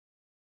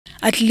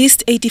At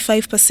least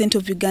 85%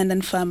 of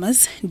Ugandan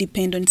farmers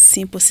depend on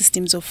simple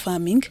systems of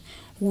farming,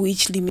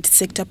 which limit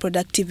sector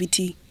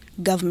productivity.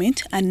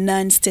 Government and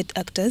non-state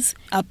actors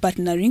are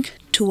partnering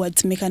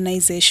towards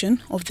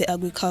mechanization of the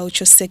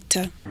agriculture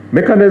sector.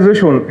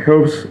 Mechanization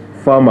helps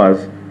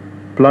farmers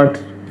plant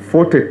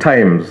 40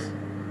 times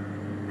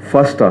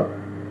faster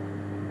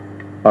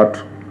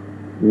at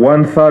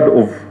 1/3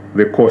 of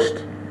the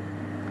cost.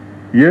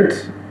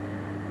 Yet,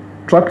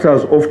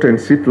 tractors often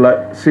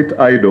sit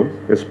idle,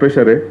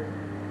 especially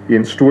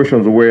in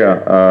situations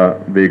where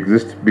they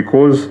exist,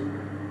 because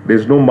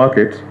there's no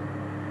market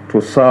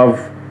to serve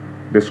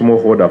the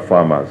smallholder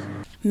farmers.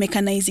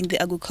 Mechanizing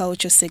the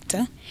agriculture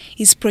sector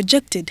is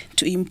projected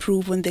to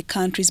improve on the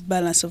country's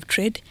balance of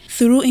trade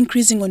through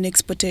increasing on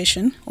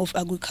exportation of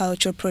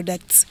agricultural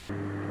products.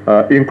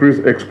 Increase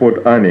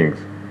export earnings.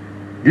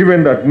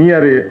 Given that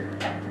nearly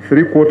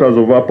 3/4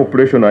 of our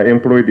population are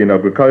employed in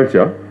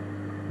agriculture,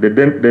 the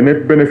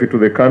net benefit to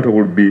the country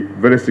will be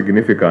very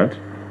significant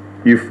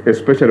if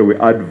especially we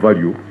add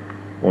value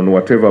on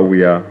whatever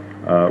we are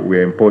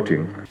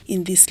importing.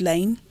 In this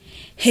line,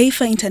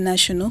 Heifer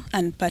International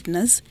and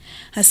partners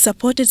has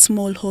supported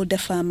smallholder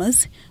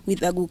farmers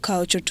with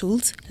agriculture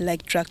tools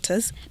like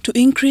tractors to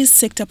increase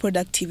sector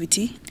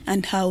productivity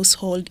and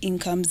household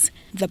incomes.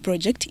 The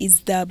project is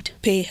dubbed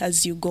Pay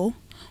As You Go,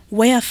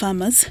 where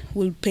farmers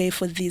will pay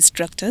for these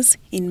tractors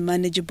in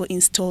manageable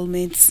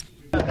installments.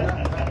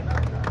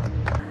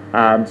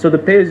 So the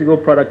pay-as-you-go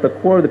product, the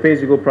core of the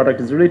pay-as-you-go product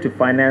is really to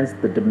finance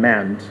the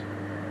demand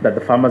that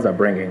the farmers are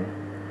bringing,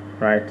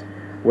 right?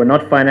 We're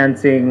not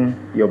financing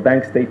your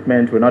bank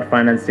statement, we're not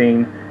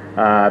financing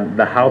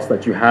the house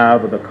that you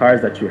have or the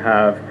cars that you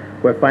have.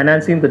 We're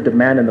financing the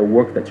demand and the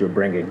work that you're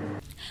bringing.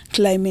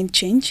 Climate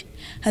change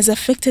has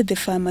affected the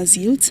farmers'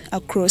 yields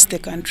across the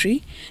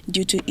country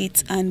due to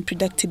its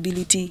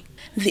unpredictability.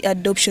 The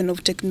adoption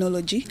of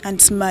technology and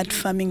smart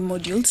farming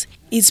modules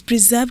is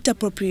preserved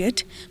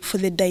appropriate for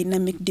the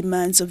dynamic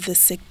demands of the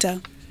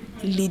sector.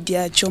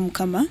 Lydia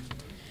Chomkama,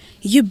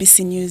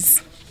 UBC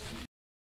News.